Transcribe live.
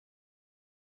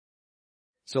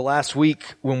So last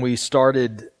week when we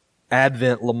started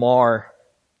Advent, Lamar,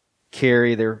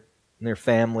 Carrie, their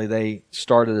family, they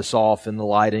started us off in the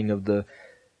lighting of the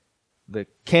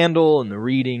candle and the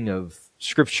reading of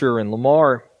Scripture. And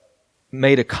Lamar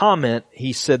made a comment.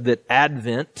 He said that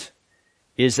Advent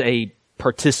is a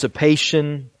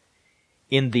participation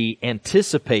in the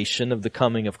anticipation of the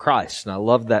coming of Christ. And I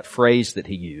love that phrase that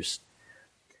he used.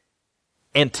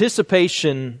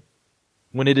 Anticipation,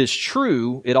 when it is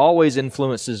true, it always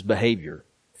influences behavior.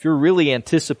 If you're really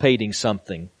anticipating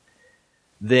something,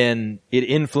 then it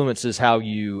influences how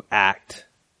you act.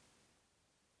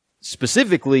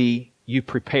 Specifically, you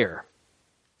prepare.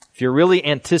 If you're really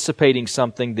anticipating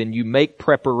something, then you make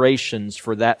preparations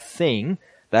for that thing,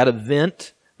 that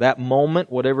event, that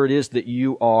moment, whatever it is that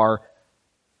you are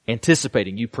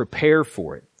anticipating. You prepare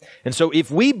for it. And so if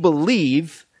we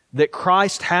believe that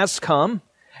Christ has come,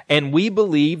 and we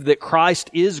believe that Christ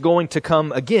is going to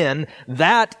come again,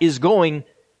 that is going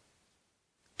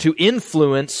to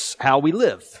influence how we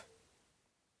live.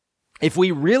 If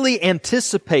we really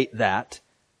anticipate that,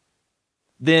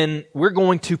 then we're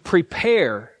going to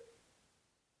prepare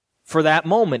for that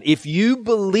moment. If you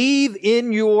believe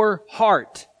in your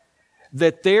heart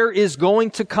that there is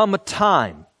going to come a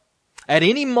time, at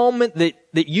any moment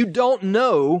that you don't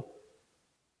know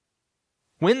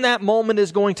when that moment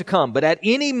is going to come, but at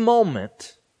any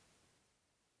moment,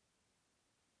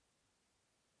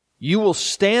 you will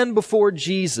stand before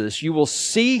Jesus, you will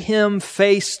see Him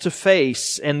face to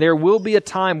face, and there will be a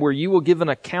time where you will give an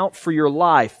account for your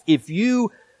life. If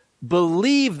you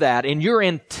believe that, and you're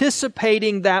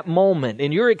anticipating that moment,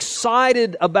 and you're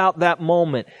excited about that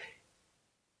moment,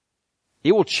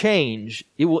 it will change,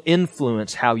 it will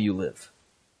influence how you live.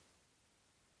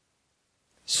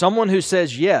 Someone who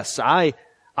says, yes,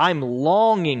 I'm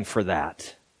longing for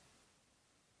that.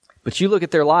 But you look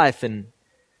at their life and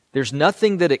there's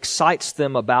nothing that excites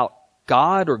them about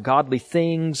God or godly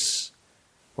things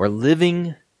or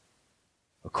living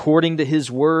according to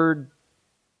His Word,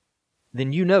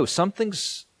 then you know something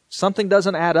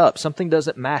doesn't add up, something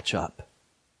doesn't match up.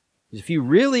 If you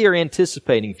really are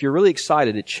anticipating, if you're really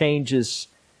excited, it changes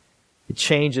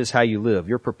how you live.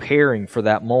 You're preparing for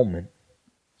that moment.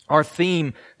 Our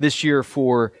theme this year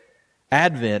for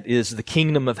Advent is the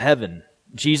kingdom of heaven.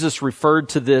 Jesus referred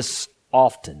to this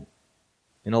often.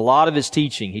 In a lot of His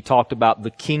teaching, He talked about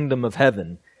the kingdom of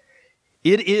heaven.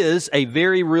 It is a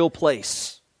very real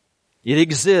place. It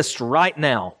exists right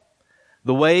now.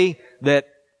 The way that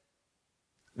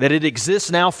it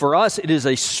exists now for us, it is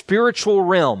a spiritual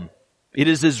realm. It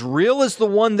is as real as the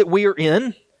one that we are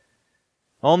in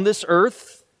on this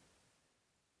earth,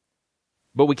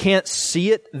 but we can't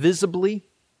see it visibly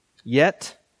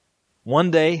yet.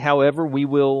 One day, however, we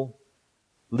will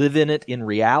live in it in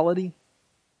reality.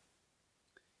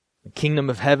 The kingdom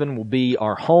of heaven will be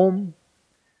our home.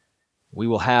 We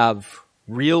will have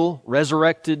real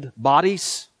resurrected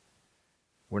bodies.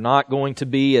 We're not going to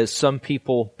be, as some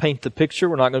people paint the picture,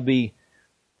 we're not going to be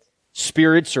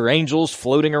spirits or angels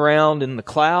floating around in the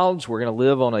clouds. We're going to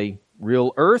live on a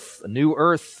real earth, a new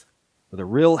earth, with a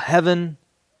real heaven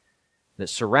that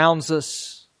surrounds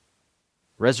us,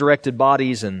 resurrected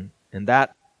bodies, and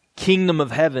that kingdom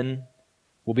of heaven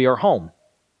will be our home.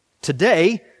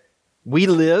 Today, we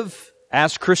live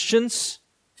as Christians.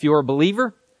 If you are a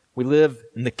believer, we live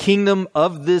in the kingdom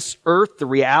of this earth, the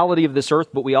reality of this earth,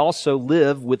 but we also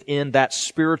live within that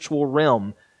spiritual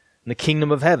realm, in the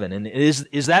kingdom of heaven. And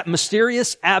is that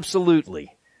mysterious?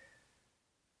 Absolutely.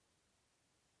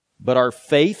 But our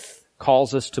faith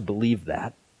calls us to believe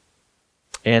that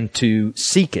and to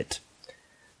seek it.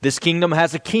 This kingdom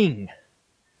has a king.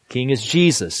 King is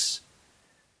Jesus.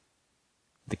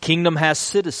 The kingdom has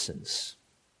citizens.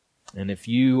 And if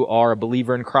you are a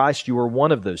believer in Christ, you are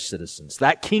one of those citizens.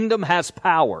 That kingdom has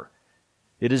power.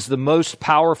 It is the most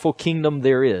powerful kingdom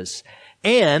there is.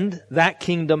 And that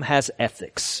kingdom has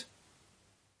ethics.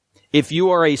 If you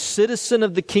are a citizen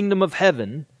of the kingdom of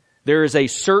heaven, there is a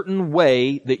certain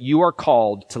way that you are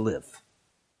called to live.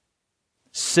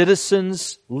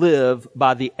 Citizens live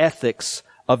by the ethics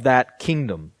of that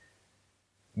kingdom.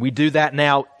 We do that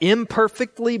now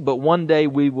imperfectly, but one day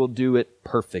we will do it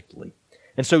perfectly.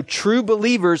 And so true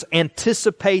believers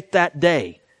anticipate that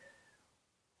day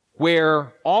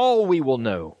where all we will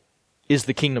know is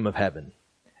the kingdom of heaven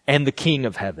and the King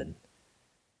of heaven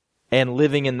and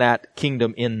living in that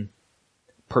kingdom in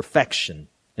perfection.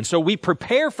 And so we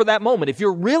prepare for that moment. If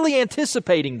you're really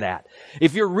anticipating that,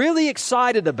 if you're really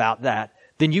excited about that,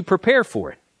 then you prepare for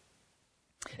it.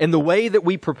 And the way that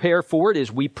we prepare for it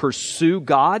is we pursue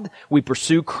God, we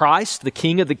pursue Christ, the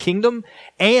King of the kingdom,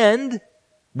 and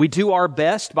We do our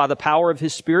best by the power of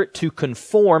His Spirit to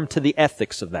conform to the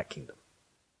ethics of that kingdom.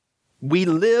 We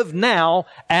live now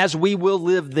as we will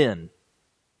live then.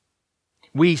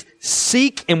 We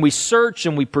seek and we search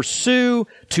and we pursue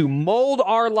to mold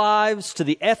our lives to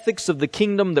the ethics of the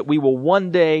kingdom that we will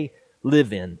one day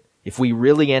live in if we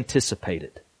really anticipate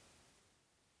it.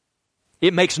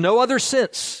 It makes no other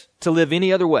sense to live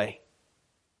any other way.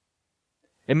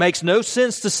 It makes no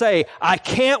sense to say, I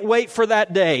can't wait for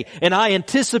that day, and I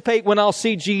anticipate when I'll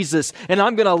see Jesus, and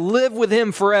I'm going to live with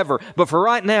Him forever. But for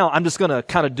right now, I'm just going to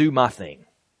kind of do my thing.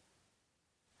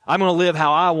 I'm going to live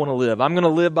how I want to live. I'm going to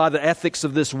live by the ethics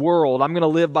of this world. I'm going to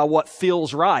live by what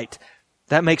feels right.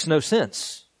 That makes no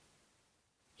sense.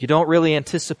 You don't really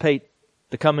anticipate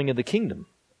the coming of the kingdom.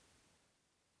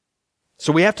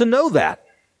 So we have to know that.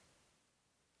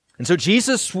 And so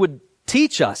Jesus would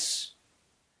teach us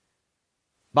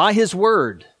by His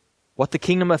Word what the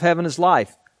kingdom of heaven is like,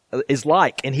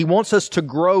 and He wants us to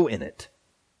grow in it.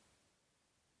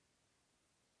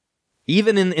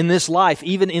 Even in this life,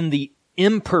 even in the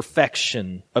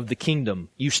imperfection of the kingdom,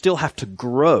 you still have to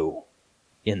grow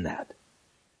in that.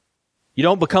 You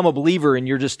don't become a believer and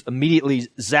you're just immediately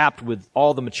zapped with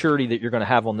all the maturity that you're going to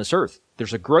have on this earth.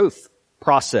 There's a growth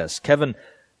process. Kevin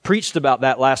preached about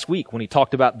that last week when he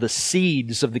talked about the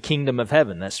seeds of the kingdom of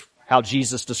heaven. That's how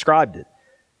Jesus described it.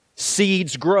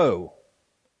 Seeds grow.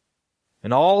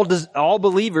 And all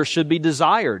believers should be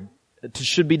desiring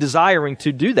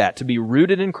to do that, to be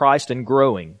rooted in Christ and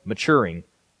growing, maturing.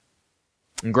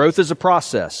 And growth is a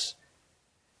process.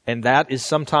 And that is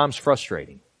sometimes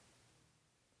frustrating.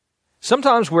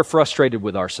 Sometimes we're frustrated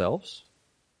with ourselves.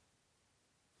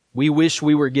 We wish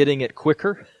we were getting it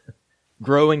quicker,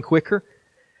 growing quicker.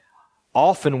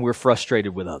 Often we're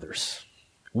frustrated with others.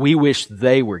 We wish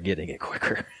they were getting it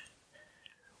quicker.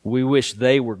 We wish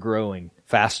they were growing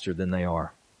faster than they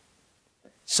are.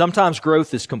 Sometimes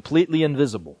growth is completely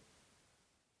invisible.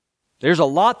 There's a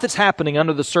lot that's happening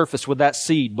under the surface with that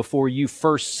seed before you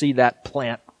first see that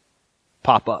plant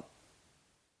pop up.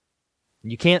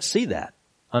 You can't see that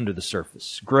under the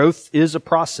surface. Growth is a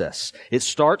process. It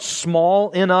starts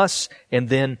small in us, and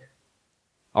then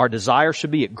our desire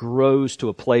should be it grows to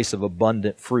a place of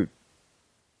abundant fruit.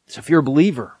 So if you're a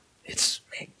believer,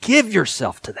 give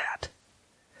yourself to that.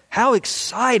 How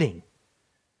exciting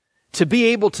to be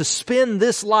able to spend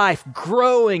this life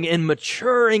growing and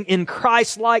maturing in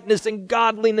Christ-likeness and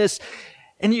godliness.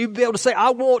 And you'd be able to say,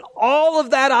 I want all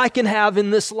of that I can have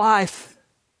in this life.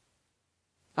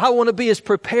 I want to be as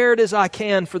prepared as I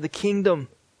can for the kingdom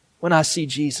when I see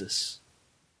Jesus.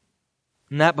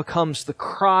 And that becomes the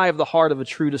cry of the heart of a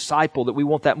true disciple, that we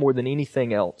want that more than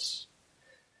anything else.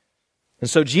 And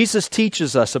so Jesus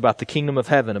teaches us about the kingdom of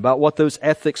heaven, about what those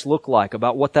ethics look like,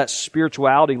 about what that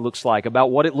spirituality looks like, about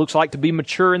what it looks like to be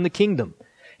mature in the kingdom.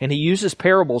 And He uses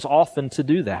parables often to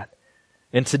do that.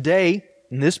 And today,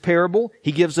 in this parable,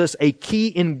 He gives us a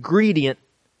key ingredient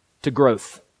to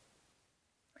growth.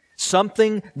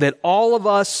 Something that all of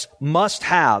us must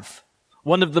have.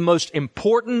 One of the most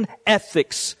important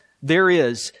ethics there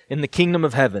is in the kingdom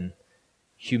of heaven: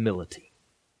 humility.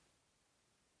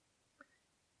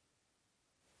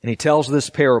 And He tells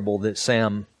this parable that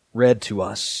Sam read to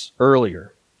us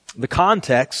earlier. The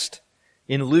context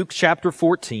in Luke chapter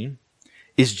 14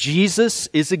 is Jesus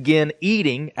is again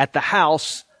eating at the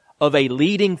house of a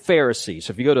leading Pharisee.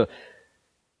 So if you go to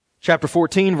chapter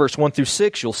 14, verse 1 through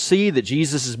 6, you'll see that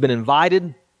Jesus has been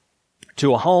invited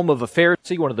to a home of a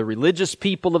Pharisee, one of the religious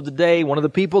people of the day, one of the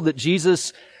people that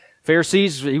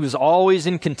Pharisees, he was always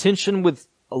in contention with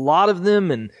a lot of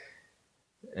them,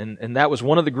 and that was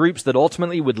one of the groups that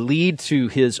ultimately would lead to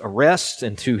His arrest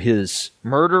and to His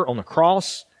murder on the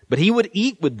cross. But He would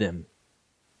eat with them.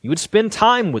 He would spend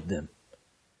time with them.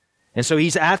 And so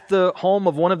He's at the home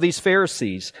of one of these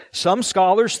Pharisees. Some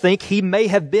scholars think He may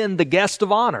have been the guest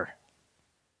of honor.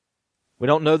 We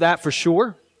don't know that for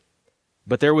sure.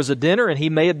 But there was a dinner and He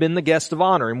may have been the guest of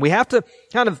honor. And we have to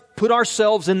kind of put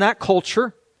ourselves in that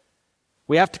culture.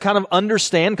 We have to kind of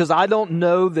understand, because I don't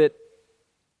know that,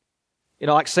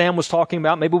 like Sam was talking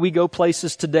about, maybe we go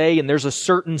places today and there's a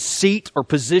certain seat or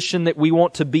position that we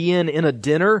want to be in a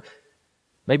dinner.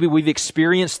 Maybe we've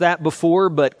experienced that before,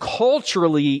 but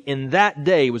culturally in that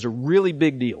day it was a really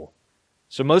big deal.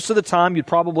 So most of the time you'd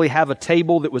probably have a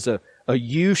table that was a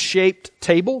U-shaped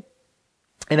table.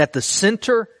 And at the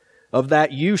center of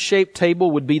that U-shaped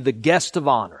table would be the guest of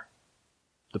honor.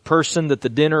 The person that the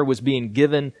dinner was being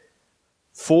given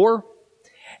for.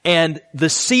 And the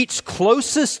seats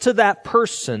closest to that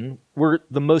person were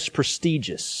the most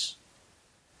prestigious.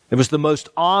 It was the most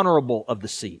honorable of the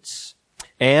seats.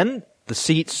 And the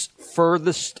seats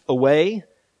furthest away,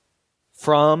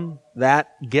 from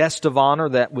that guest of honor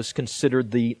that was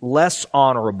considered the less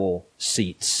honorable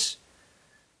seats.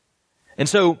 And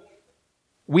so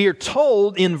we are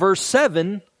told in verse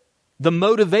 7 the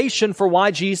motivation for why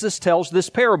Jesus tells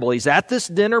this parable. He's at this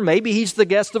dinner. Maybe he's the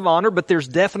guest of honor, but there's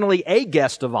definitely a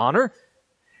guest of honor.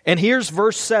 And here's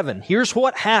verse 7. Here's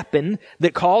what happened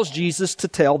that caused Jesus to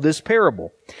tell this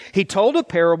parable. He told a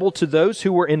parable to those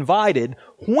who were invited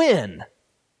when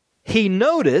he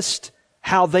noticed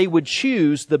how they would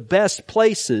choose the best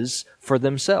places for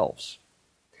themselves.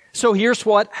 So here's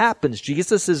what happens.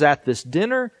 Jesus is at this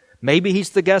dinner. Maybe he's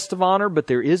the guest of honor, but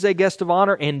there is a guest of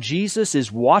honor, and Jesus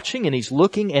is watching and he's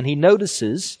looking and he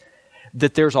notices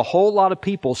that there's a whole lot of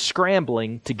people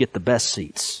scrambling to get the best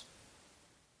seats.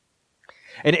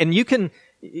 And you can,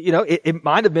 it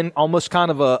might have been almost kind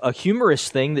of a humorous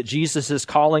thing that Jesus is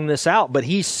calling this out, but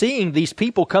he's seeing these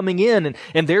people coming in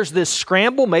and there's this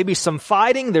scramble, maybe some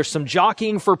fighting, there's some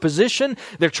jockeying for position.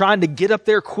 They're trying to get up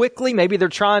there quickly. Maybe they're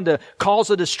trying to cause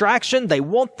a distraction. They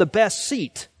want the best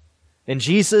seat. And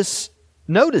Jesus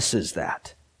notices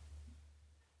that.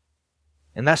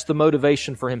 And that's the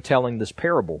motivation for him telling this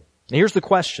parable. And here's the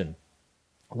question.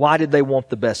 Why did they want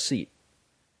the best seat?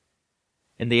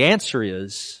 And the answer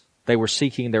is, they were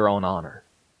seeking their own honor.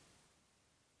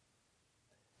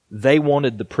 They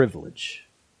wanted the privilege.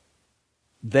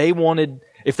 They wanted,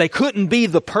 if they couldn't be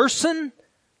the person,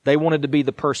 they wanted to be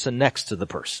the person next to the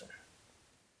person.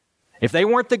 If they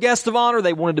weren't the guest of honor,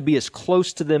 they wanted to be as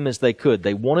close to them as they could.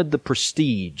 They wanted the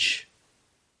prestige.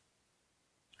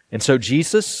 And so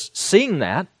Jesus, seeing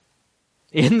that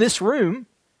in this room,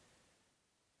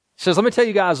 says, let me tell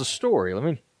you guys a story. Let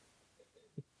me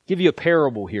give you a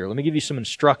parable here. Let me give you some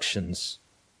instructions.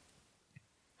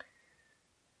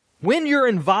 When you're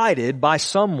invited by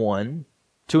someone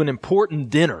to an important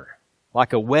dinner,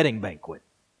 like a wedding banquet,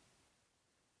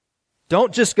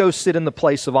 don't just go sit in the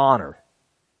place of honor.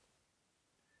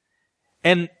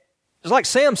 And it's like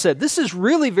Sam said, this is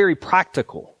really very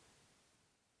practical.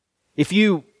 If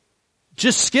you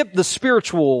just skip the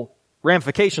spiritual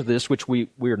ramifications of this, which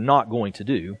we're not going to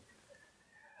do,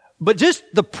 but just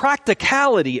the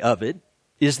practicality of it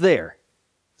is there.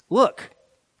 Look,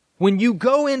 when you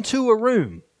go into a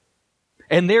room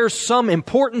and there's some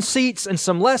important seats and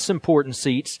some less important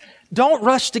seats, don't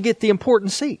rush to get the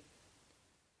important seat.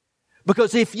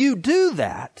 Because if you do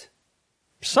that,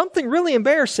 something really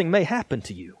embarrassing may happen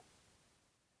to you.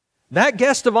 That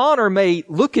guest of honor may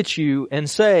look at you and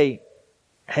say,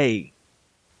 hey,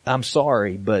 I'm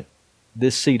sorry, but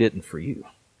this seat isn't for you.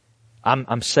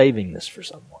 I'm saving this for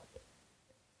someone.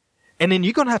 And then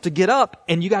you're going to have to get up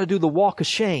and you got to do the walk of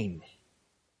shame.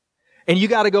 And you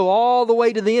got to go all the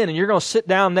way to the end and you're going to sit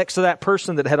down next to that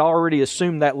person that had already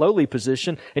assumed that lowly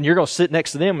position and you're going to sit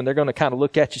next to them and they're going to kind of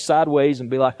look at you sideways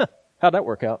and be like, how'd that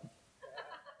work out?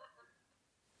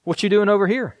 What you doing over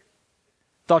here?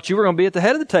 Thought you were going to be at the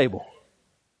head of the table.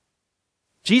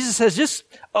 Jesus says, just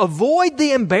avoid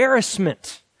the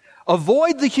embarrassment.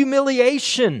 Avoid the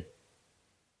humiliation.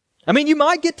 I mean, you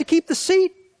might get to keep the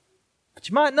seat, but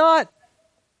you might not.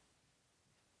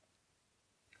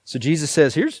 So Jesus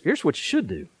says, here's what you should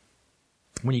do.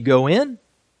 When you go in,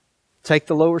 take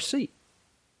the lower seat.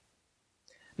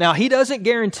 Now, he doesn't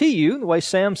guarantee you, the way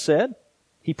Sam said,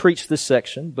 he preached this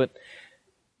section, but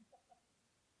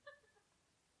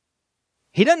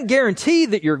he doesn't guarantee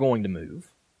that you're going to move.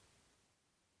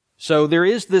 So there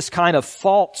is this kind of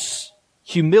false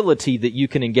humility that you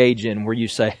can engage in where you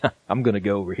say, I'm going to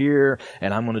go over here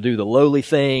and I'm going to do the lowly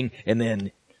thing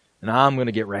and I'm going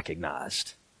to get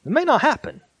recognized. It may not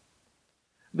happen,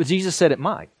 but Jesus said it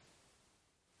might.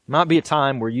 It might be a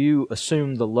time where you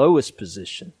assume the lowest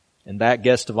position and that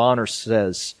guest of honor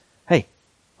says, hey,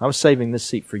 I was saving this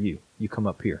seat for you. You come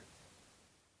up here.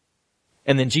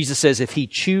 And then Jesus says, if he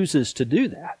chooses to do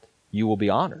that, you will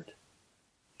be honored.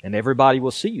 And everybody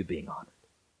will see you being honored.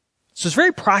 So it's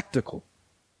very practical.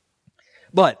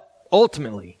 But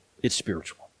ultimately, it's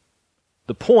spiritual.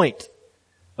 The point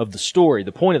of the story,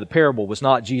 the point of the parable was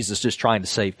not Jesus just trying to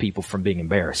save people from being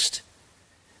embarrassed.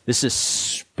 This is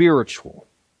spiritual.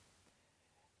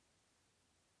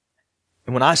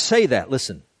 And when I say that,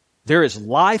 listen, there is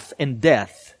life and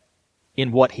death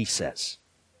in what he says.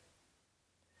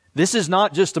 This is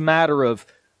not just a matter of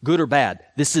good or bad.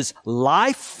 This is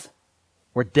life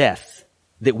or death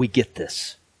that we get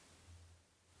this.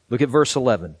 Look at verse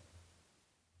 11.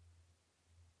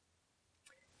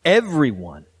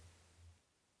 Everyone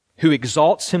who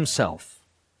exalts himself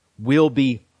will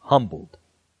be humbled,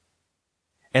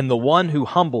 and the one who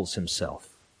humbles himself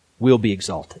will be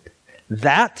exalted.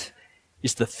 That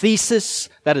is the thesis,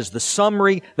 that is the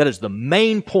summary, that is the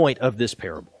main point of this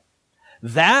parable.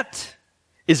 That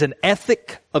is an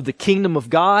ethic of the kingdom of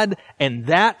God, and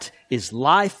that is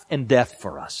life and death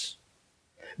for us.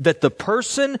 That the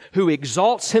person who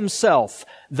exalts himself,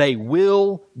 they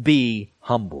will be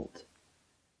humbled.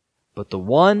 But the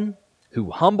one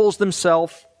who humbles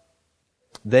themselves,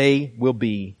 they will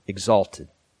be exalted.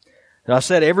 And I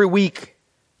said every week,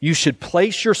 you should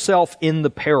place yourself in the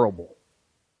parable.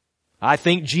 I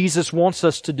think Jesus wants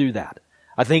us to do that.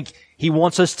 I think He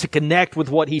wants us to connect with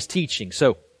what He's teaching.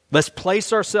 So let's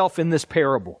place ourselves in this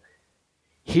parable.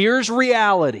 Here's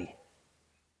reality.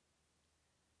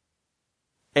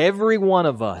 Every one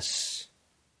of us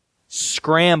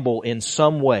scramble in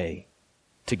some way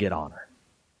to get honor.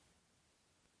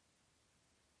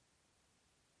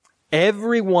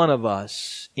 Every one of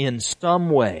us in some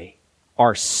way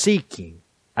are seeking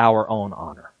our own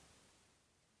honor.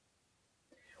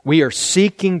 We are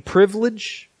seeking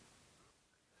privilege.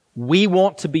 We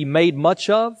want to be made much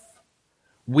of.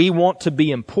 We want to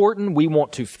be important. We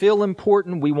want to feel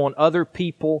important. We want other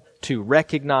people to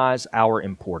recognize our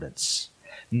importance.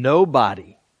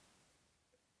 Nobody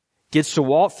gets to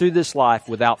walk through this life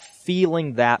without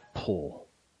feeling that pull,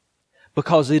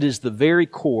 because it is the very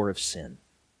core of sin.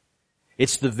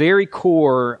 It's the very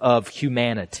core of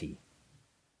humanity,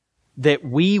 that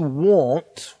we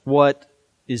want what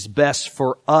is best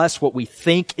for us, what we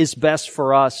think is best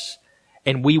for us,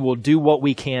 and we will do what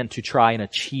we can to try and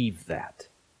achieve that.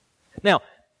 Now,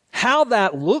 how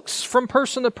that looks from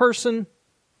person to person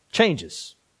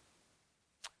changes.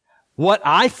 What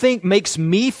I think makes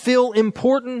me feel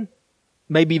important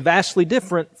may be vastly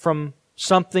different from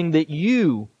something that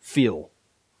you feel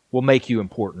will make you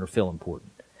important or feel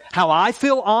important. How I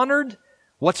feel honored,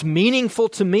 what's meaningful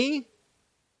to me,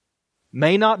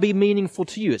 may not be meaningful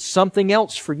to you. It's something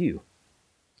else for you.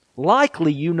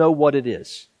 Likely you know what it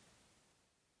is.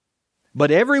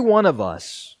 But every one of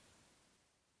us,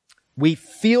 we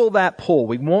feel that pull.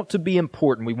 We want to be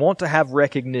important. We want to have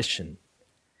recognition.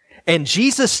 And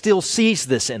Jesus still sees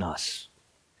this in us.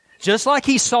 Just like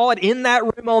He saw it in that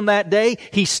room on that day,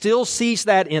 He still sees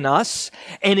that in us.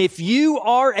 And if you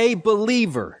are a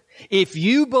believer, if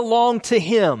you belong to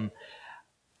Him,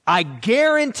 I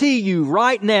guarantee you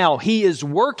right now, He is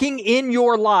working in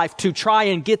your life to try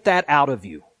and get that out of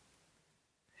you.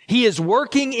 He is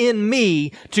working in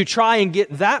me to try and get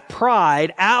that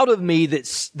pride out of me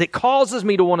that causes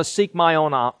me to want to seek my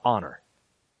own honor.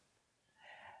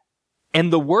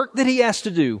 And the work that He has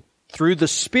to do through the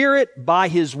Spirit, by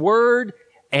His Word,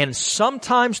 and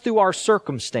sometimes through our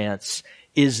circumstance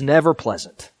is never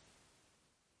pleasant.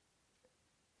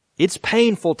 It's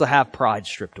painful to have pride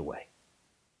stripped away.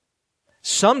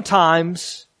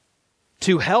 Sometimes,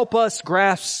 to help us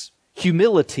grasp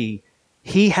humility,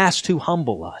 He has to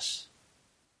humble us.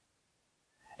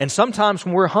 And sometimes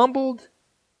when we're humbled,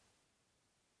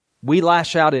 we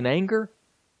lash out in anger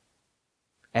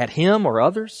at Him or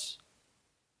others.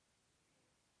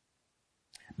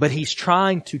 But He's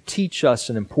trying to teach us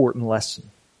an important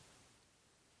lesson.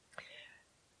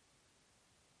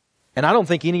 And I don't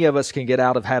think any of us can get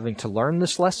out of having to learn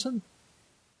this lesson.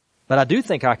 But I do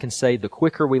think I can say the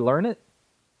quicker we learn it,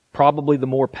 probably the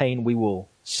more pain we will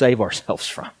save ourselves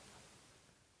from.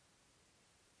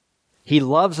 He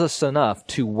loves us enough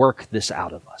to work this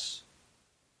out of us.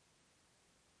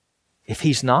 If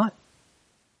He's not,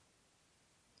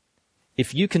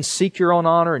 if you can seek your own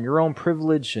honor and your own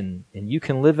privilege and you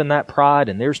can live in that pride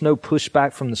and there's no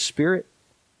pushback from the Spirit,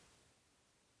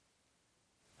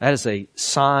 that is a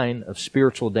sign of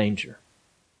spiritual danger.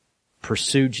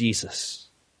 Pursue Jesus.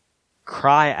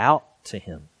 Cry out to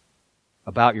Him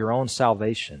about your own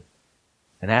salvation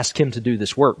and ask Him to do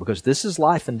this work, because this is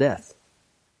life and death.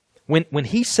 When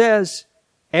He says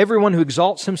everyone who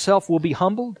exalts himself will be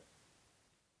humbled,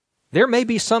 there may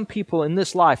be some people in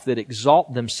this life that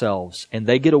exalt themselves and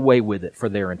they get away with it for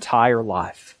their entire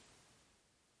life.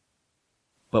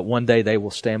 But one day they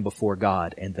will stand before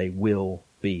God and they will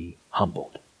be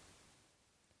humbled.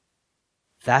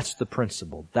 That's the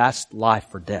principle. That's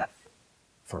life or death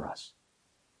for us.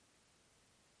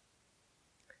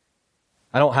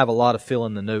 I don't have a lot of fill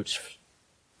in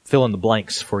the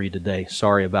blanks for you today.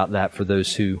 Sorry about that for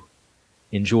those who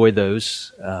enjoy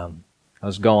those. I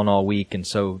was gone all week and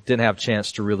so didn't have a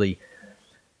chance to really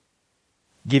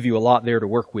give you a lot there to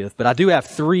work with. But I do have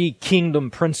 3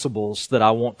 kingdom principles that I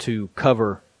want to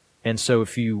cover. And so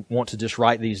if you want to just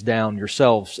write these down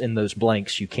yourselves in those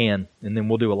blanks, you can. And then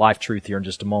we'll do a life truth here in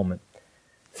just a moment.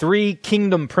 3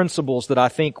 kingdom principles that I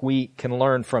think we can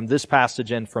learn from this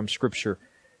passage and from Scripture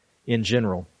in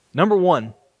general. Number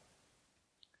 1,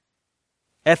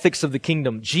 ethics of the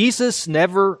kingdom. Jesus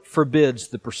never forbids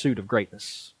the pursuit of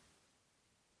greatness.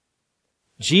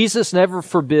 Jesus never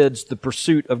forbids the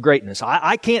pursuit of greatness.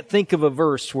 I can't think of a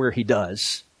verse where he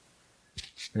does.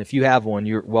 And if you have one,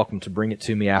 you're welcome to bring it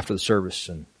to me after the service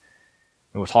and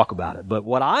we'll talk about it. But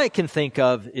what I can think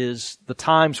of is the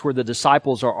times where the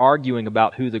disciples are arguing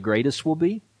about who the greatest will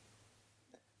be.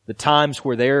 The times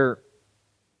where they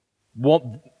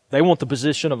want the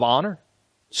position of honor.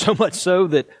 So much so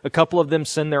that a couple of them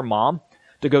send their mom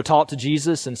to go talk to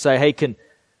Jesus and say, hey,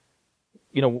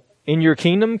 in your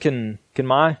kingdom, can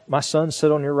my son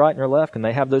sit on your right and your left? Can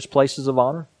they have those places of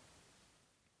honor?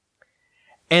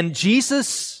 And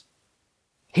Jesus,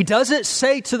 he doesn't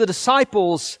say to the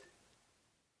disciples,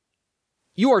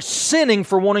 you are sinning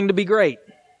for wanting to be great.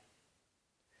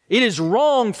 It is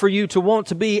wrong for you to want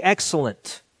to be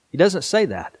excellent. He doesn't say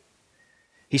that.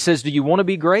 He says, do you want to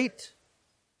be great?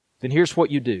 Then here's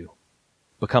what you do.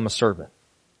 Become a servant.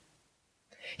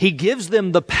 He gives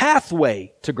them the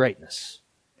pathway to greatness.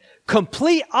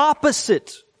 Complete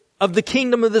opposite of the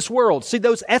kingdom of this world. See,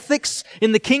 those ethics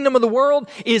in the kingdom of the world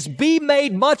is be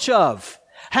made much of.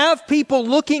 Have people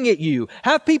looking at you.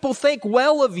 Have people think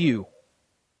well of you.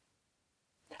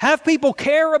 Have people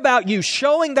care about you,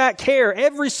 showing that care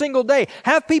every single day.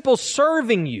 Have people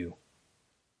serving you.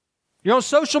 You're on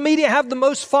social media, have the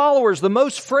most followers, the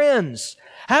most friends.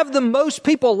 Have the most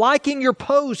people liking your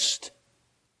post.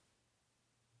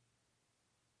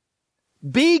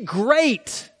 Be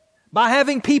great by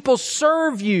having people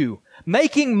serve you,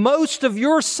 making most of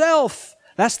yourself.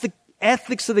 That's the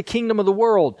ethics of the kingdom of the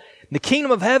world. The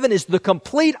kingdom of heaven is the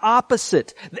complete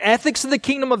opposite. The ethics of the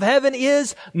kingdom of heaven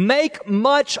is make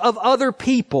much of other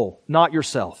people, not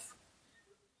yourself.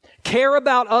 Care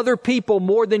about other people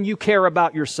more than you care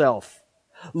about yourself.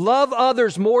 Love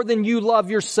others more than you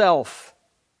love yourself.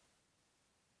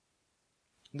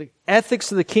 The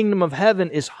ethics of the kingdom of heaven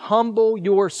is humble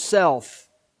yourself.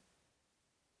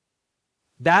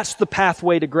 That's the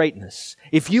pathway to greatness.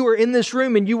 If you are in this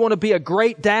room and you want to be a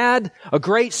great dad, a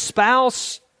great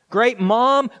spouse, great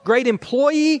mom, great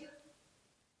employee,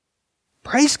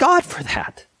 praise God for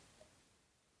that.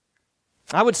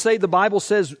 I would say the Bible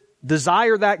says,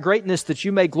 desire that greatness that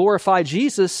you may glorify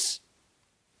Jesus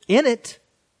in it.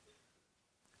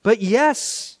 But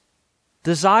yes,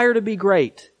 desire to be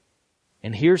great.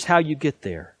 And here's how you get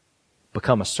there.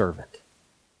 Become a servant.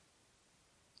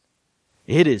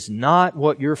 It is not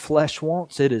what your flesh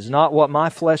wants. It is not what my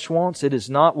flesh wants. It is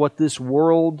not what this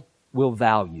world will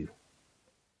value.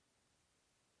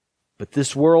 But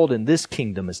this world and this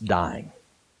kingdom is dying.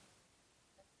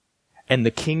 And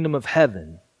the kingdom of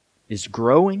heaven is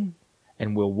growing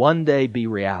and will one day be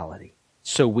reality.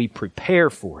 So we prepare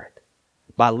for it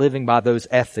by living by those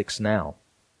ethics now.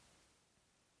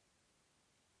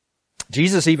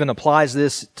 Jesus even applies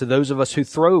this to those of us who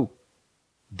throw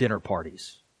dinner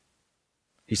parties.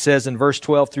 He says in verse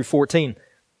 12 through 14,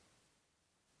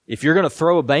 if you're going to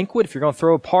throw a banquet, if you're going to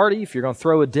throw a party, if you're going to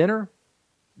throw a dinner,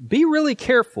 be really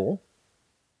careful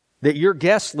that your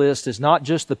guest list is not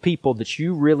just the people that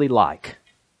you really like.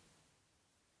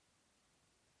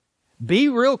 Be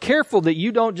real careful that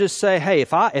you don't just say, hey,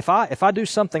 if I do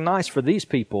something nice for these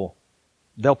people,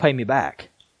 they'll pay me back.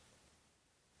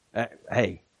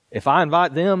 Hey, if I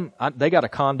invite them, they got a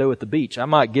condo at the beach. I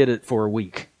might get it for a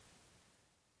week.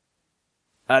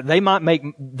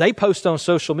 They post on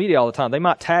social media all the time. They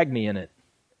might tag me in it.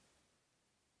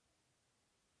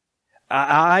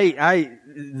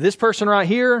 This person right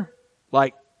here,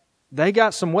 like, they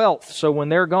got some wealth, so when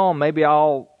they're gone, maybe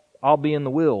I'll be in the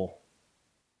will.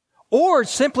 Or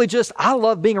simply just, I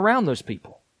love being around those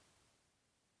people.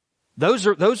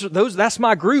 That's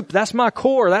my group. That's my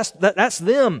core. That's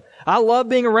them. I love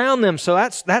being around them. So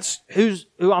that's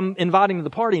who I'm inviting to the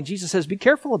party. And Jesus says, be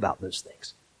careful about those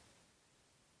things.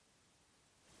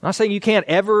 I'm not saying you can't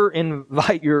ever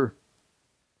invite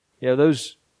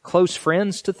those close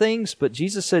friends to things, but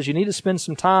Jesus says you need to spend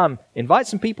some time. Invite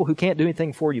some people who can't do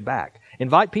anything for you back.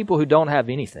 Invite people who don't have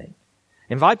anything.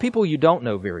 Invite people you don't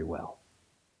know very well.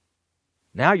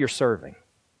 Now you're serving.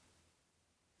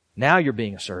 Now you're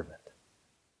being a servant.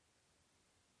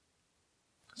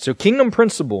 So kingdom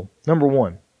principle, number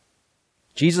 1.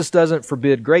 Jesus doesn't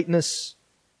forbid greatness.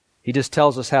 He just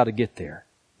tells us how to get there.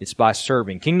 It's by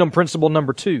serving. Kingdom principle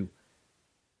number 2.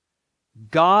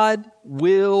 God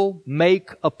will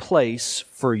make a place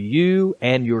for you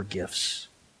and your gifts.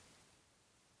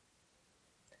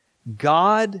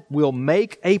 God will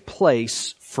make a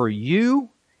place for you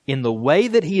in the way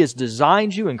that He has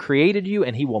designed you and created you,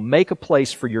 and He will make a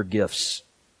place for your gifts.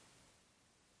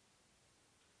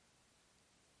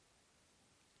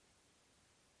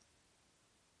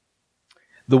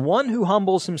 The one who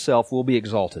humbles himself will be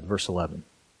exalted. Verse 11.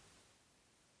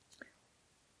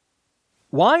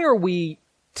 Why are we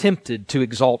tempted to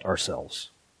exalt ourselves?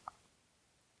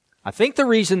 I think the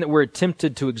reason that we're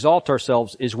tempted to exalt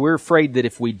ourselves is we're afraid that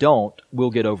if we don't, we'll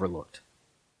get overlooked.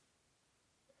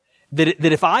 That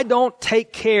if I don't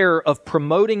take care of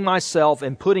promoting myself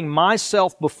and putting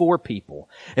myself before people,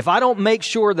 if I don't make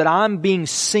sure that I'm being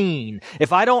seen,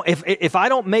 if I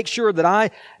don't make sure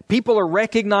that people are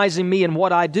recognizing me in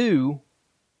what I do,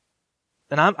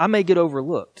 then I may get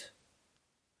overlooked.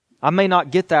 I may not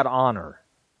get that honor.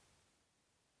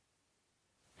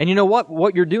 And you know what?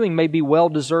 What you're doing may be well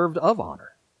deserved of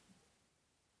honor.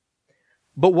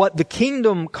 But what the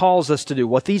kingdom calls us to do,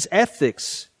 what these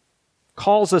ethics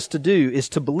calls us to do, is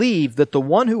to believe that the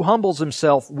one who humbles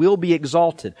himself will be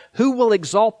exalted. Who will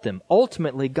exalt them?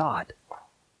 Ultimately, God.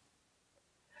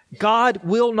 God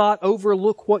will not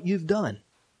overlook what you've done.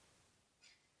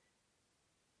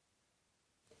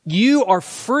 You are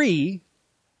free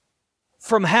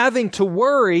from having to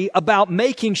worry about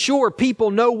making sure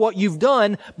people know what you've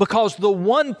done, because the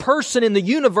one person in the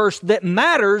universe that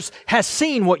matters has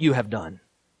seen what you have done.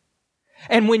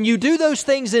 And when you do those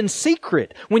things in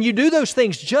secret, when you do those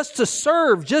things just to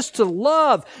serve, just to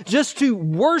love, just to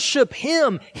worship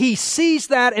Him, He sees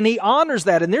that and He honors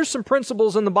that. And there's some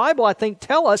principles in the Bible I think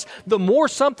tell us the more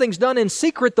something's done in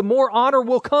secret, the more honor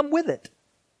will come with it.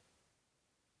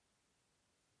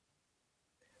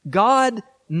 God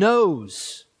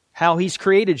knows how He's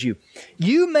created you.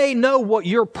 You may know what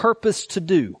you're purposed to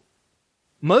do.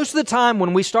 Most of the time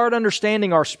when we start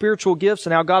understanding our spiritual gifts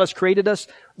and how God has created us,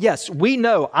 yes, we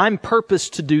know I'm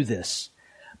purposed to do this.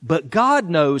 But God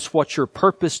knows what you're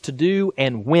purposed to do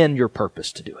and when you're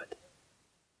purposed to do it.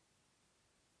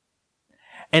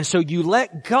 And so you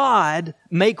let God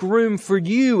make room for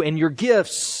you and your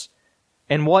gifts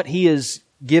and what He has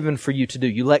given for you to do.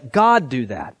 You let God do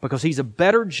that because He's a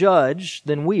better judge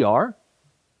than we are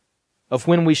of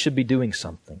when we should be doing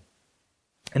something.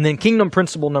 And then kingdom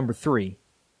principle number 3.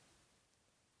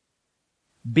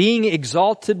 Being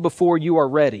exalted before you are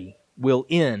ready will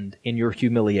end in your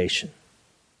humiliation.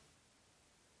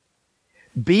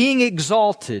 Being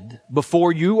exalted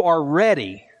before you are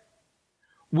ready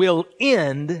will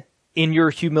end in your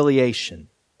humiliation.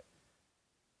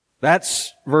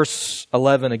 That's verse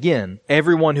 11 again.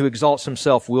 Everyone who exalts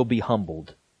himself will be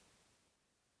humbled.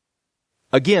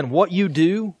 Again, what you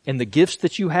do and the gifts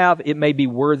that you have, it may be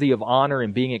worthy of honor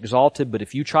and being exalted, but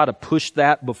if you try to push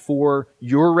that before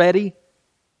you're ready,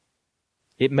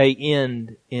 it may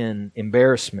end in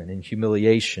embarrassment and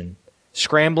humiliation.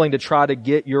 Scrambling to try to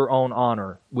get your own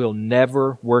honor will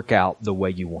never work out the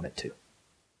way you want it to.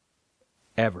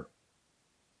 Ever.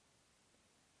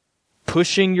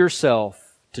 Pushing yourself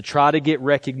to try to get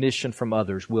recognition from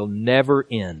others will never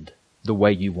end the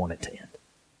way you want it to end.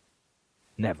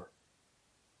 Never.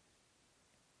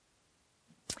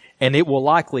 And it will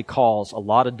likely cause a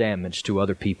lot of damage to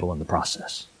other people in the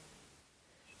process.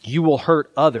 You will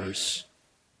hurt others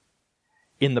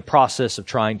in the process of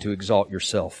trying to exalt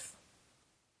yourself.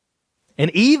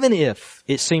 And even if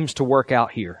it seems to work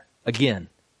out here, again,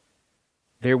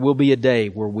 there will be a day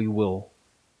where we will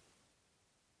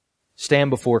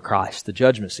stand before Christ, the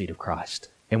judgment seat of Christ,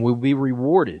 and we'll be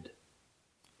rewarded,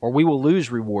 or we will lose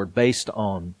reward based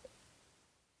on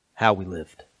how we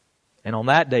lived. And on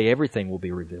that day, everything will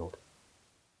be revealed.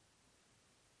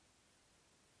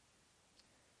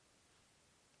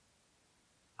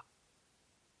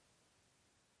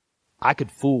 I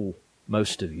could fool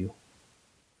most of you.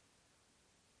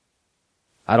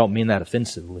 I don't mean that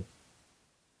offensively.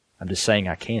 I'm just saying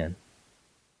I can.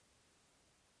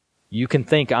 You can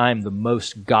think I'm the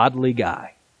most godly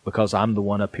guy because I'm the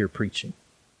one up here preaching.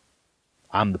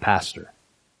 I'm the pastor.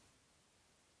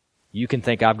 You can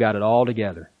think I've got it all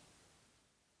together.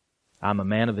 I'm a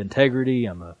man of integrity.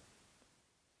 I'm a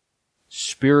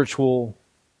spiritual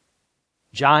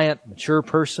giant, mature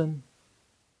person.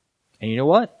 And you know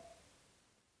what?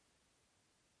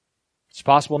 It's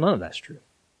possible none of that's true.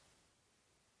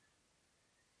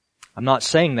 I'm not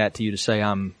saying that to you to say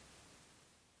I'm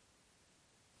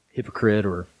a hypocrite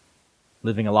or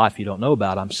living a life you don't know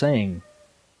about. I'm saying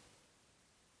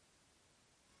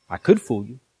I could fool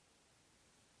you.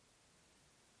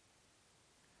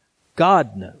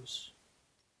 God knows.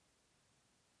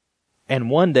 And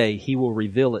one day He will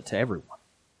reveal it to everyone.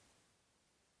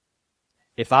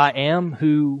 If I am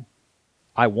who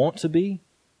I want to be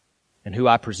and who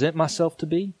I present myself to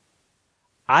be,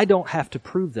 I don't have to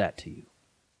prove that to you.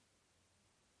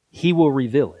 He will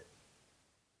reveal it.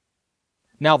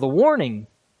 Now the warning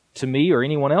to me or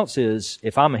anyone else is,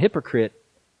 if I'm a hypocrite,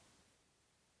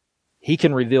 He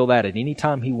can reveal that at any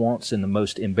time He wants in the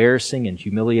most embarrassing and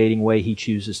humiliating way He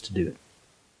chooses to do it.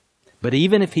 But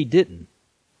even if He didn't,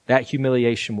 that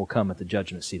humiliation will come at the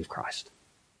judgment seat of Christ.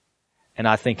 And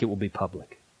I think it will be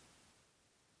public.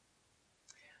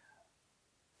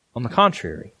 On the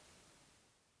contrary,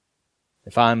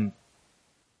 if I'm,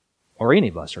 or any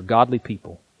of us, are godly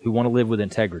people who want to live with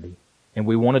integrity, and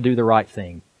we want to do the right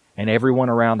thing, and everyone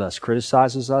around us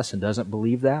criticizes us and doesn't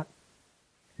believe that,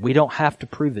 we don't have to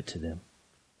prove it to them.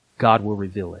 God will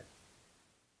reveal it.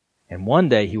 And one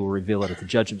day He will reveal it at the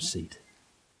judgment seat.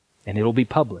 And it'll be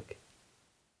public.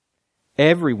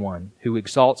 Everyone who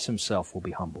exalts himself will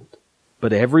be humbled.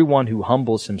 But everyone who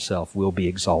humbles himself will be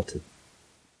exalted.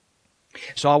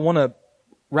 So I want to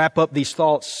wrap up these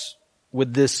thoughts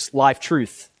with this life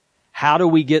truth. How do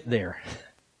we get there?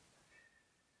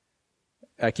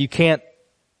 Like you can't,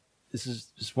 this is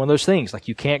just one of those things, like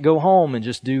you can't go home and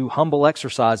just do humble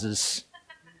exercises.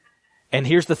 And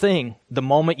here's the thing, the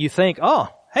moment you think, oh,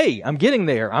 hey, I'm getting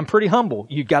there, I'm pretty humble,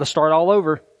 you've got to start all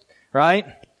over, right?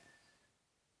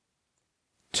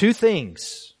 Two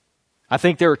things. I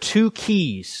think there are two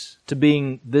keys to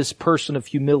being this person of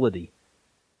humility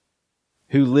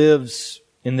who lives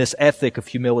in this ethic of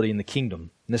humility in the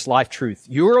kingdom, in this life truth.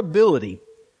 Your ability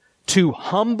to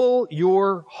humble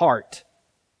your heart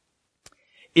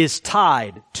is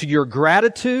tied to your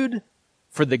gratitude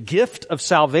for the gift of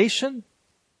salvation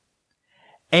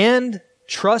and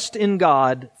trust in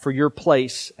God for your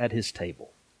place at His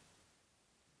table.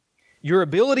 Your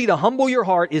ability to humble your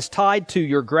heart is tied to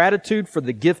your gratitude for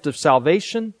the gift of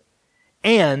salvation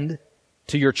and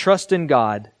to your trust in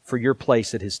God for your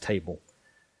place at His table.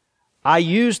 I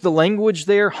use the language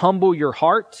there, humble your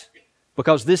heart,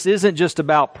 because this isn't just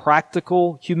about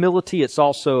practical humility, it's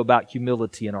also about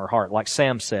humility in our heart. Like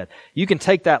Sam said, you can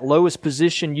take that lowest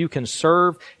position, you can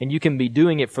serve, and you can be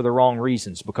doing it for the wrong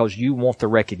reasons because you want the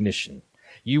recognition.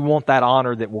 You want that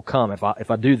honor that will come. If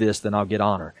I do this, then I'll get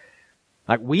honor.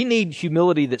 Like we need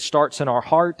humility that starts in our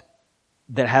heart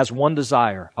that has one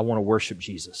desire. I want to worship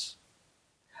Jesus.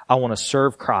 I want to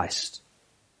serve Christ.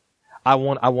 I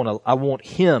want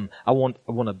Him. I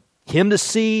want Him to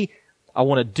see. I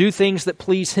want to do things that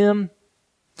please Him.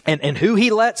 And who He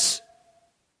lets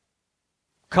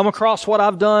come across what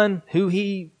I've done, who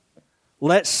He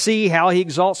lets see how He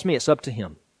exalts me, it's up to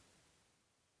Him.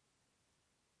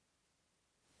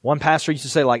 One pastor used to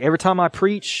say, like, every time I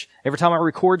preach, every time I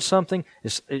record something,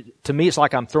 to me it's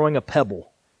like I'm throwing a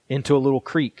pebble into a little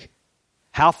creek.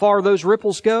 How far those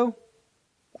ripples go?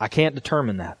 I can't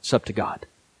determine that. It's up to God.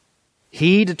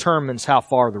 He determines how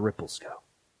far the ripples go.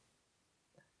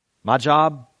 My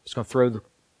job is going to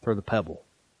throw the pebble.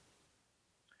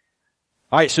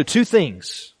 All right, so two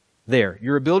things there.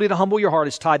 Your ability to humble your heart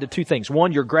is tied to two things.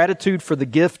 One, your gratitude for the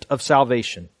gift of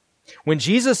salvation. When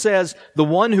Jesus says, the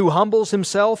one who humbles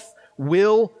himself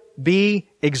will be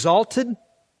exalted,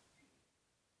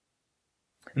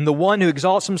 and the one who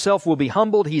exalts himself will be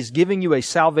humbled, He's giving you a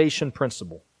salvation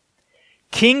principle.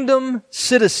 Kingdom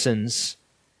citizens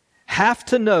have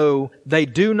to know they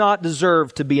do not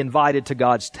deserve to be invited to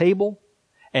God's table,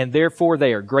 and therefore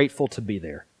they are grateful to be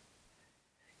there.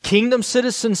 Kingdom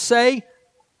citizens say,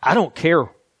 I don't care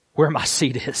where my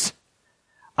seat is.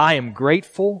 I am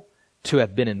grateful to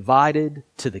have been invited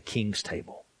to the King's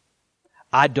table.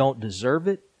 I don't deserve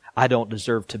it. I don't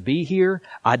deserve to be here.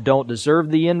 I don't deserve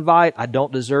the invite. I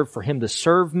don't deserve for Him to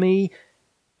serve me.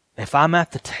 If I'm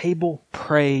at the table,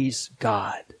 praise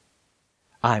God.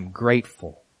 I'm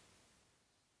grateful.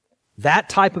 That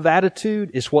type of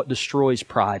attitude is what destroys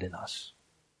pride in us.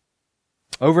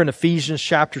 Over in Ephesians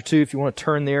chapter 2, if you want to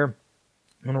turn there,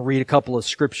 I'm going to read a couple of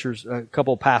scriptures, a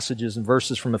couple of passages and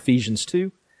verses from Ephesians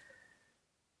 2.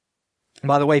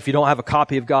 By the way, if you don't have a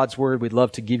copy of God's Word, we'd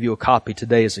love to give you a copy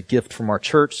today as a gift from our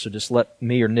church. So just let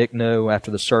me or Nick know after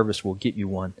the service. We'll get you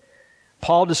one.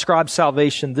 Paul describes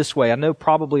salvation this way. I know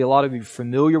probably a lot of you are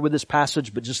familiar with this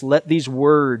passage, but just let these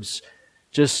words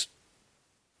just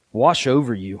wash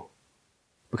over you,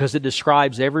 because it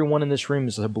describes everyone in this room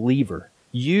as a believer.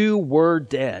 You were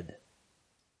dead.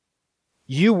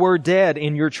 You were dead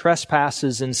in your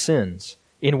trespasses and sins,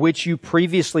 in which you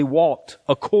previously walked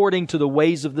according to the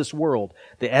ways of this world,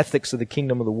 the ethics of the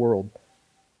kingdom of the world,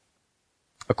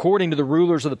 according to the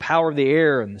rulers of the power of the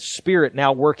air and the spirit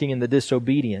now working in the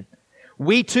disobedient.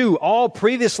 We too all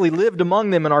previously lived among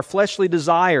them in our fleshly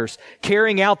desires,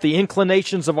 carrying out the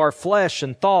inclinations of our flesh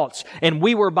and thoughts, and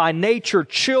we were by nature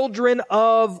children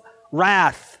of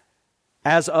wrath,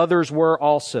 as others were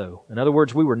also. In other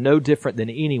words, we were no different than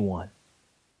anyone.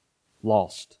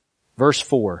 Lost. Verse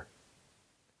 4.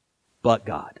 But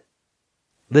God.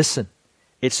 Listen,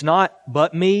 it's not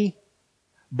but me,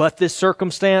 but this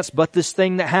circumstance, but this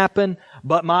thing that happened,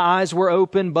 but my eyes were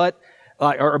open, but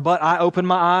or but I opened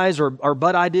my eyes, or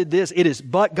but I did this. It is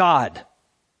but God.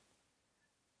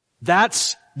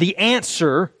 That's the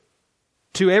answer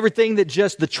to everything that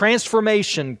just the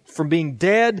transformation from being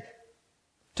dead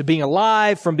to being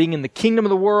alive, from being in the kingdom of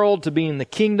the world to being in the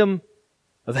kingdom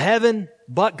of heaven,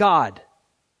 but God.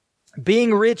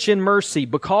 Being rich in mercy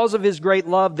because of His great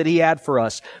love that He had for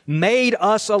us, made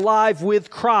us alive with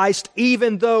Christ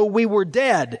even though we were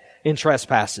dead in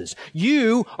trespasses.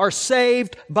 You are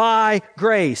saved by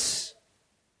grace.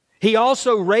 He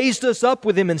also raised us up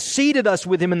with Him and seated us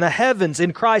with Him in the heavens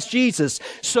in Christ Jesus,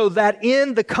 so that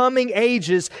in the coming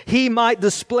ages He might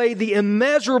display the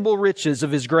immeasurable riches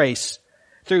of His grace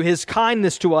through His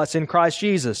kindness to us in Christ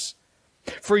Jesus.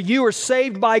 For you are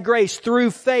saved by grace through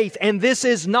faith, and this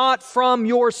is not from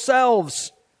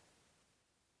yourselves.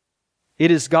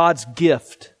 It is God's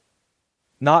gift,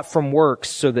 not from works,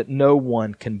 so that no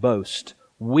one can boast.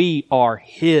 We are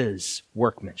His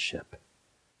workmanship.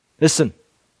 Listen,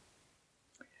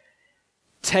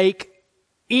 take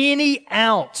any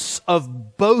ounce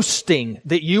of boasting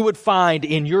that you would find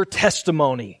in your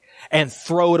testimony and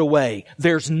throw it away.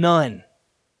 There's none.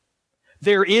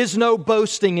 There is no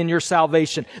boasting in your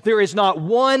salvation. There is not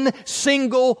one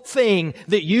single thing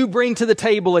that you bring to the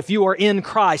table if you are in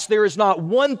Christ. There is not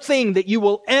one thing that you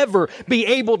will ever be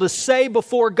able to say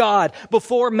before God,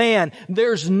 before man.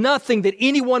 There's nothing that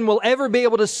anyone will ever be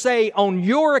able to say on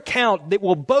your account that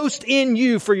will boast in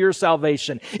you for your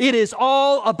salvation. It is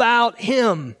all about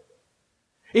Him.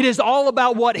 It is all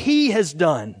about what He has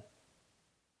done.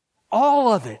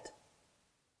 All of it.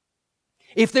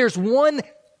 If there's one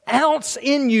ounce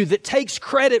in you that takes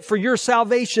credit for your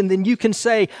salvation, then you can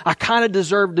say, I kind of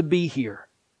deserve to be here.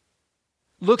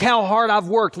 Look how hard I've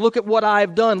worked. Look at what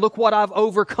I've done. Look what I've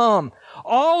overcome.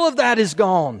 All of that is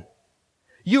gone.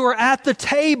 You are at the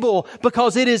table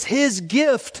because it is His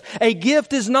gift. A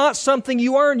gift is not something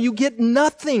you earn. You get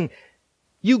nothing.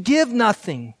 You give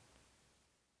nothing.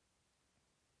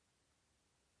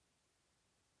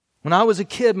 When I was a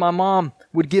kid, my mom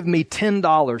would give me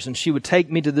 $10 and she would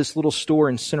take me to this little store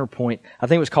in Center Point. I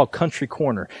think it was called Country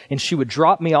Corner. And she would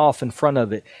drop me off in front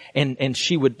of it. And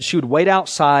she would wait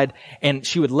outside and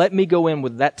she would let me go in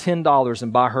with that $10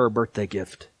 and buy her a birthday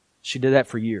gift. She did that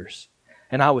for years.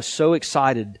 And I was so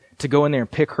excited to go in there and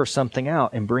pick her something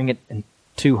out and bring it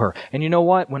to her. And you know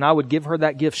what? When I would give her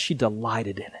that gift, she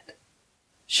delighted in it.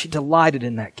 She delighted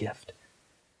in that gift.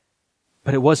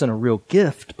 But it wasn't a real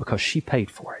gift because she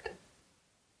paid for it.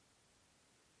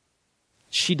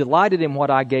 She delighted in what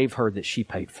I gave her that she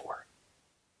paid for.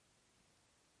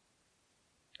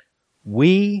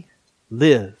 We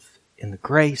live in the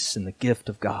grace and the gift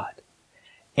of God.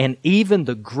 And even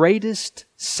the greatest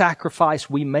sacrifice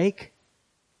we make,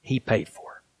 He paid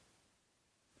for.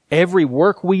 Every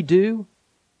work we do,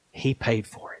 He paid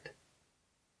for it.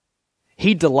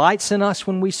 He delights in us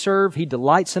when we serve. He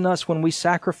delights in us when we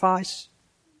sacrifice.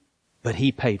 But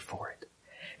He paid for it.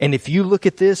 And if you look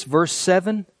at this, verse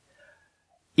 7,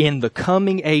 in the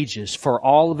coming ages, for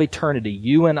all of eternity,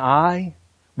 you and I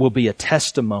will be a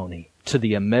testimony to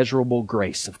the immeasurable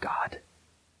grace of God.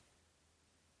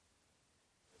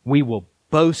 We will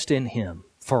boast in Him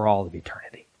for all of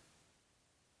eternity.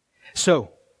 So,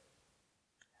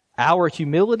 our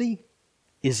humility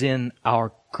is in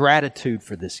our gratitude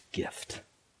for this gift.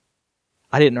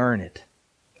 I didn't earn it.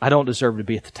 I don't deserve to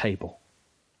be at the table.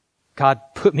 God,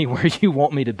 put me where You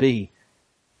want me to be.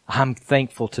 I'm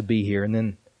thankful to be here. And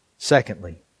then,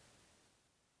 secondly,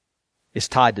 is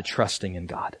tied to trusting in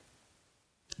God.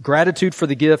 Gratitude for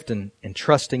the gift and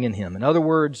trusting in Him. In other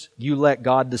words, you let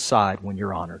God decide when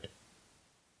you're honored.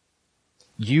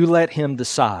 You let Him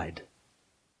decide.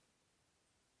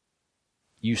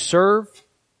 You serve.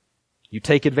 You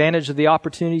take advantage of the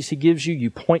opportunities He gives you.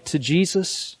 You point to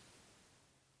Jesus.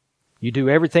 You do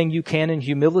everything you can in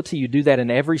humility. You do that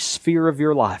in every sphere of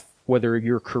your life, whether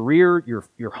your career,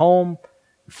 your home,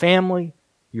 your family,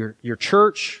 your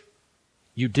church.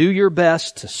 You do your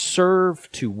best to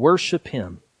serve, to worship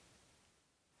Him,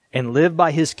 and live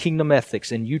by His kingdom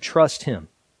ethics, and you trust Him.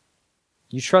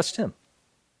 You trust Him.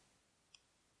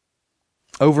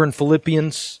 Over in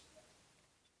Philippians,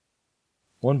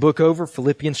 one book over,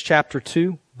 Philippians chapter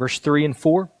 2, verse 3 and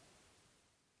 4.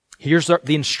 Here's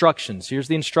the instructions. Here's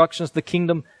the instructions, the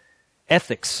kingdom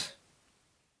ethics.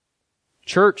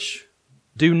 Church,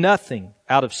 do nothing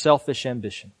out of selfish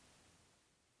ambition.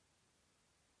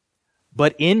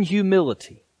 But in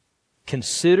humility,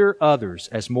 consider others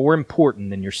as more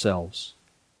important than yourselves.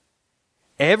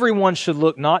 Everyone should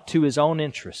look not to his own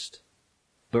interest,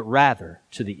 but rather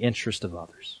to the interest of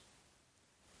others.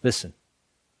 Listen,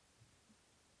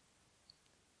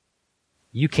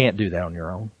 you can't do that on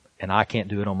your own. and I can't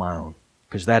do it on my own,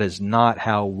 because that is not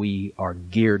how we are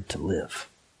geared to live.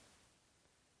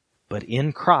 But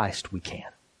in Christ we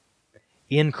can.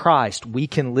 In Christ we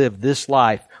can live this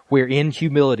life where in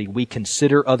humility we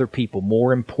consider other people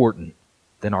more important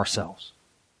than ourselves.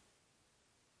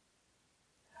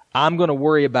 I'm going to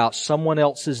worry about someone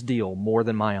else's deal more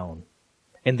than my own.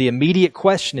 And the immediate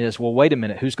question is, well, wait a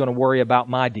minute, who's going to worry about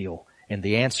my deal? And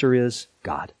the answer is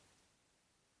God.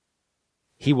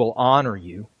 He will honor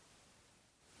you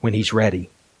when He's ready.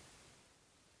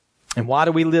 And why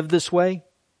do we live this way?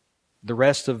 The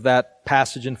rest of that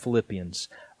passage in Philippians.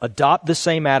 Adopt the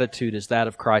same attitude as that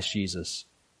of Christ Jesus,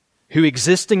 who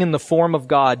existing in the form of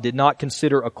God did not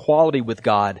consider equality with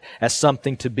God as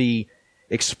something to be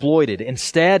exploited.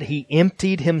 Instead, He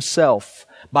emptied Himself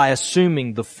by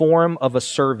assuming the form of a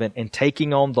servant and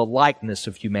taking on the likeness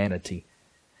of humanity.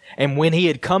 And when He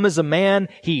had come as a man,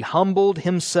 He humbled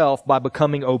Himself by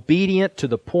becoming obedient to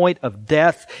the point of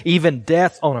death, even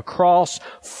death on a cross.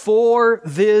 For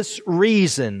this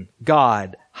reason,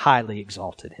 God highly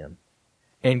exalted Him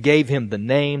and gave Him the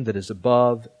name that is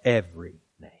above every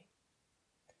name.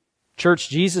 Church,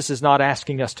 Jesus is not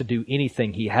asking us to do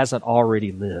anything He hasn't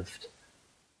already lived.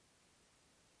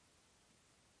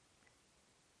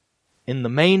 In the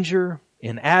manger,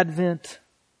 in Advent,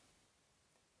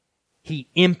 He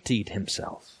emptied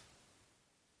Himself.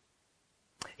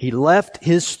 He left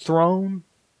His throne,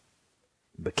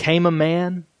 became a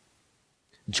man,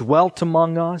 dwelt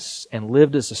among us, and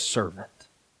lived as a servant.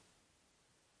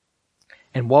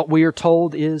 And what we are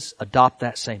told is, adopt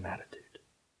that same attitude.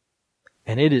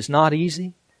 And it is not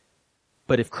easy,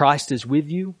 but if Christ is with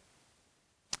you,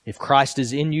 if Christ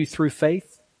is in you through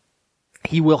faith,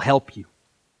 He will help you.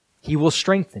 He will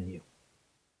strengthen you.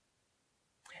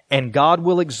 And God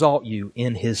will exalt you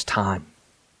in His time.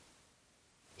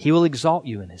 He will exalt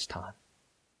you in His time.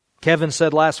 Kevin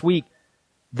said last week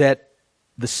that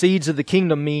the seeds of the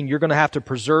kingdom mean you're going to have to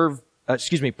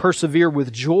persevere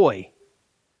with joy.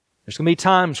 There's going to be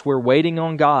times where waiting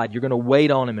on God, you're going to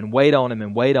wait on Him and wait on Him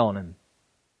and wait on Him.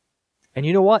 And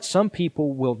you know what? Some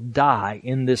people will die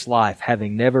in this life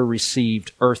having never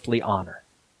received earthly honor.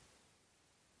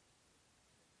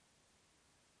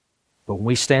 But when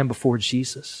we stand before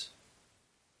Jesus,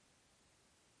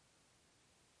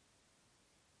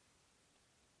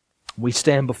 we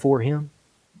stand before Him,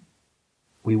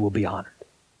 we will be honored.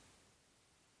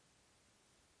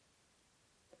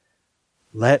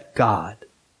 Let God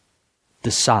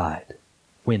decide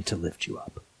when to lift you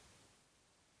up.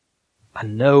 I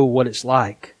know what it's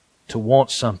like to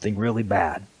want something really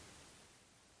bad.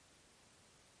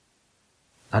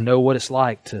 I know what it's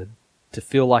like to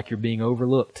feel like you're being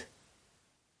overlooked.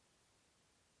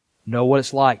 Know what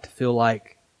it's like to feel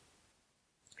like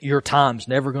your time's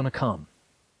never going to come.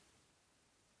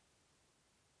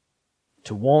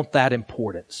 To want that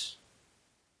importance.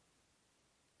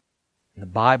 And the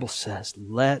Bible says,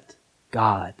 let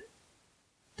God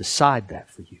decide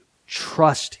that for you.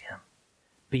 Trust Him.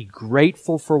 Be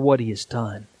grateful for what He has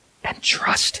done and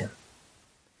trust Him.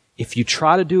 If you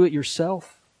try to do it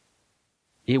yourself,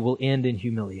 it will end in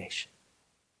humiliation.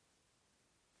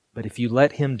 But if you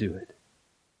let Him do it,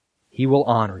 He will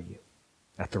honor you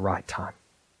at the right time.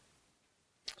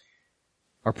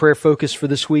 Our prayer focus for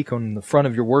this week on the front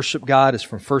of your worship guide is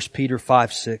from 1 Peter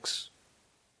 5:6.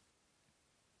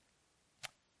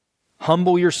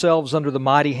 Humble yourselves under the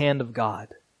mighty hand of God,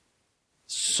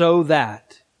 so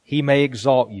that He may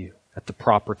exalt you at the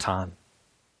proper time.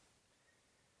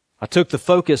 I took the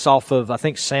focus off of, I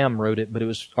think Sam wrote it, but it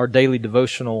was our daily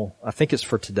devotional, I think it's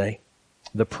for today,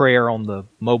 the prayer on the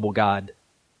mobile guide,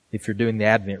 if you're doing the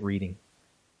Advent reading.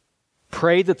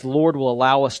 Pray that the Lord will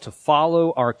allow us to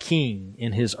follow our King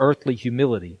in His earthly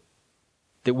humility,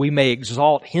 that we may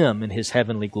exalt Him in His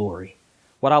heavenly glory.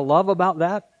 What I love about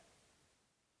that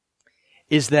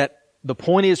is that the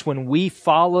point is when we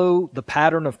follow the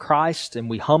pattern of Christ and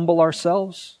we humble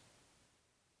ourselves,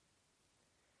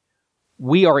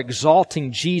 we are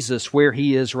exalting Jesus where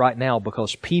He is right now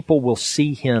because people will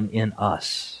see Him in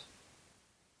us.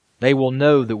 They will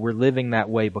know that we're living that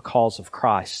way because of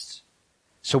Christ.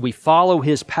 So we follow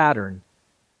His pattern,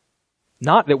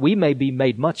 not that we may be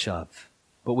made much of,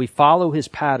 but we follow His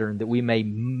pattern that we may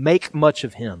make much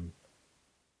of Him.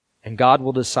 And God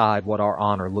will decide what our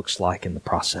honor looks like in the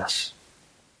process.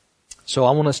 So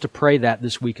I want us to pray that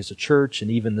this week as a church and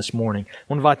even this morning. I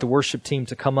want to invite the worship team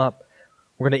to come up.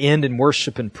 We're going to end in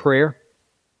worship and prayer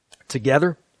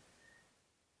together,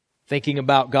 thinking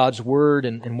about God's Word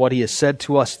and what He has said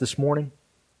to us this morning.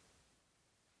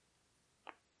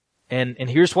 And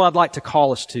here's what I'd like to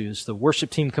call us to as the worship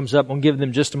team comes up. I'm going to give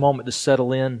them just a moment to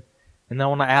settle in And I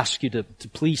want to ask you to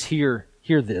please hear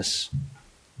this.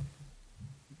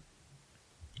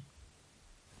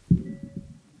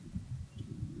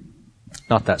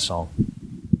 Not that song.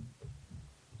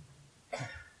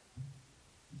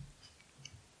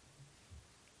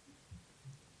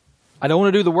 I don't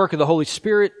want to do the work of the Holy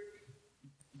Spirit,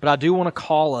 but I do want to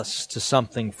call us to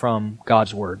something from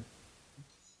God's Word.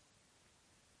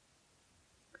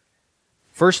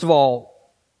 First of all,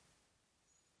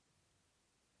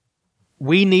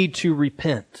 we need to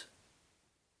repent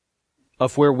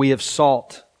of where we have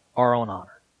sought our own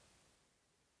honor.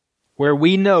 Where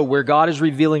we know, where God is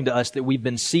revealing to us that we've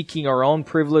been seeking our own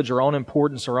privilege, our own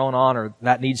importance, our own honor,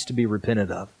 that needs to be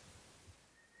repented of.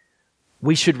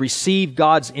 We should receive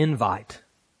God's invite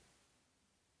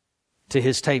to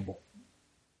His table.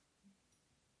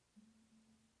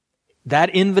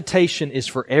 That invitation is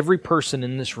for every person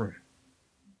in this room.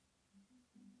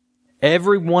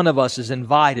 Every one of us is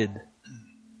invited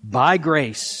by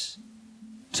grace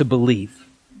to believe.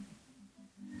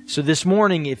 So this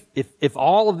morning, if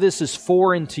all of this is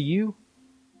foreign to you,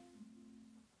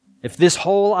 if this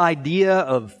whole idea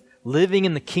of living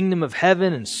in the kingdom of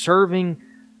heaven and serving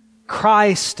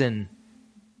Christ and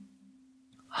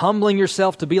humbling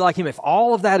yourself to be like Him, if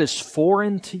all of that is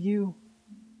foreign to you,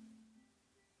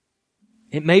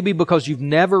 it may be because you've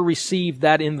never received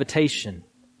that invitation.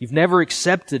 You've never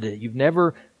accepted it. You've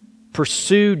never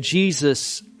pursued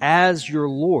Jesus as your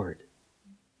Lord.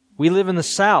 We live in the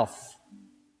South.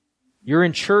 You're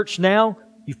in church now.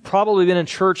 You've probably been in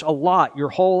church a lot your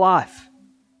whole life.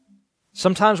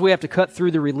 Sometimes we have to cut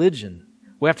through the religion.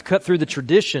 We have to cut through the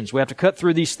traditions. We have to cut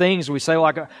through these things. We say,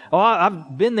 like, oh,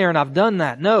 I've been there and I've done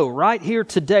that. No, right here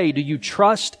today, do you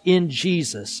trust in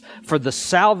Jesus for the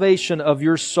salvation of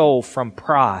your soul from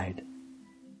pride?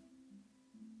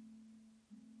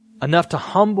 Enough to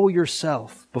humble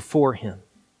yourself before Him.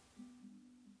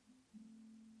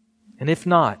 And if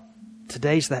not,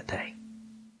 today's that day.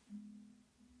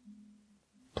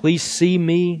 Please see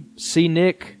me, see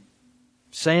Nick,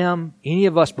 Sam, any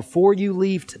of us before you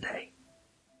leave today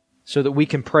so that we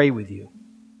can pray with you.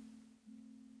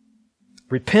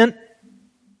 Repent,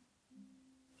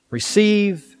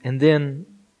 receive, and then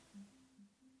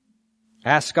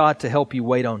ask God to help you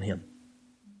wait on Him,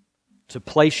 to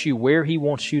place you where He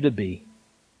wants you to be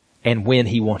and when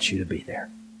He wants you to be there.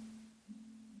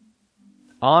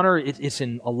 Honor, it's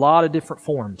in a lot of different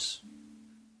forms.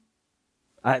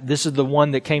 This is the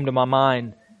one that came to my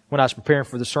mind when I was preparing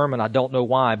for the sermon. I don't know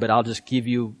why, but I'll just give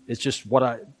you, it's just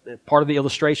part of the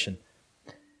illustration.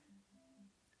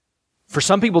 For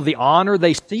some people, the honor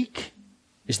they seek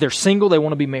is they're single, they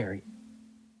want to be married.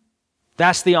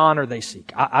 That's the honor they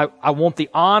seek. I want the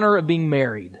honor of being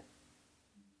married.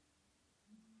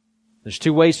 There's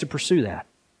two ways to pursue that.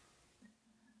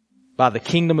 By the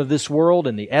kingdom of this world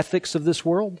and the ethics of this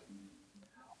world,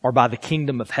 or by the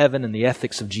kingdom of heaven and the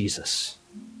ethics of Jesus.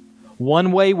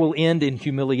 One way will end in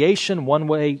humiliation, one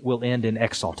way will end in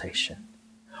exaltation.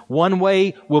 One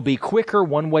way will be quicker,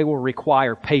 one way will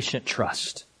require patient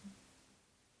trust.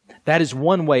 That is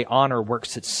one way honor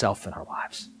works itself in our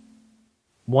lives.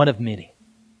 One of many.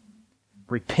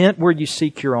 Repent where you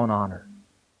seek your own honor.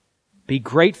 Be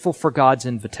grateful for God's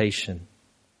invitation.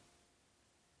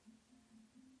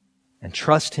 And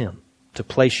trust Him to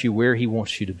place you where He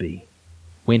wants you to be,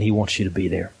 when He wants you to be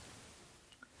there.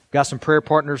 Got some prayer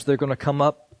partners that are going to come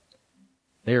up.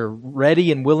 They're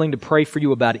ready and willing to pray for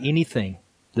you about anything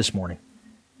this morning.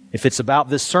 If it's about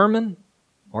this sermon,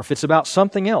 or if it's about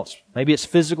something else. Maybe it's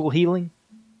physical healing.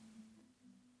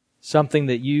 Something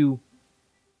that you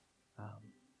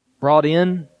brought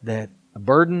in, that a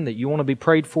burden that you want to be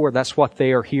prayed for. That's what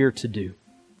they are here to do.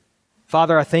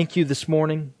 Father, I thank you this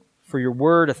morning for your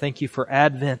word. I thank you for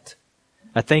Advent.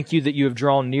 I thank you that you have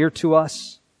drawn near to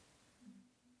us.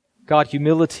 God,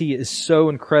 humility is so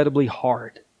incredibly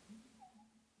hard.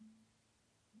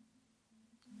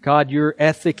 God, your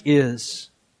ethic is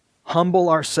humble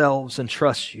ourselves and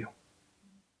trust you.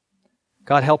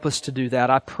 God, help us to do that.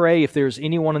 I pray if there's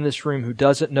anyone in this room who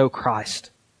doesn't know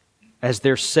Christ as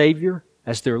their Savior,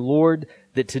 as their Lord,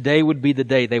 that today would be the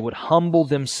day they would humble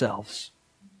themselves,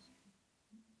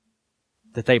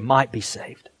 that they might be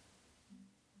saved.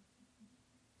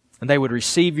 And they would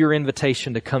receive your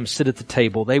invitation to come sit at the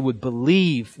table. They would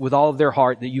believe with all of their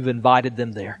heart that you've invited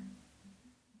them there.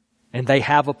 And they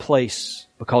have a place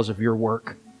because of your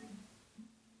work.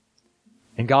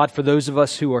 And God, for those of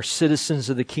us who are citizens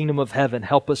of the kingdom of heaven,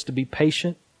 help us to be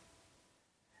patient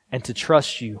and to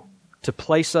trust you, to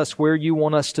place us where you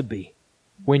want us to be,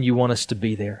 when you want us to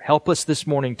be there. Help us this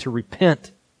morning to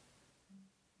repent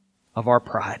of our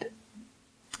pride.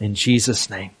 In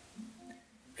Jesus' name.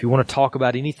 If you want to talk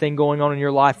about anything going on in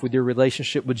your life with your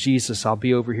relationship with Jesus, I'll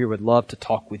be over here. Would love to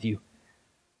talk with you.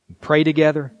 Pray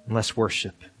together and let's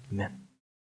worship. Amen.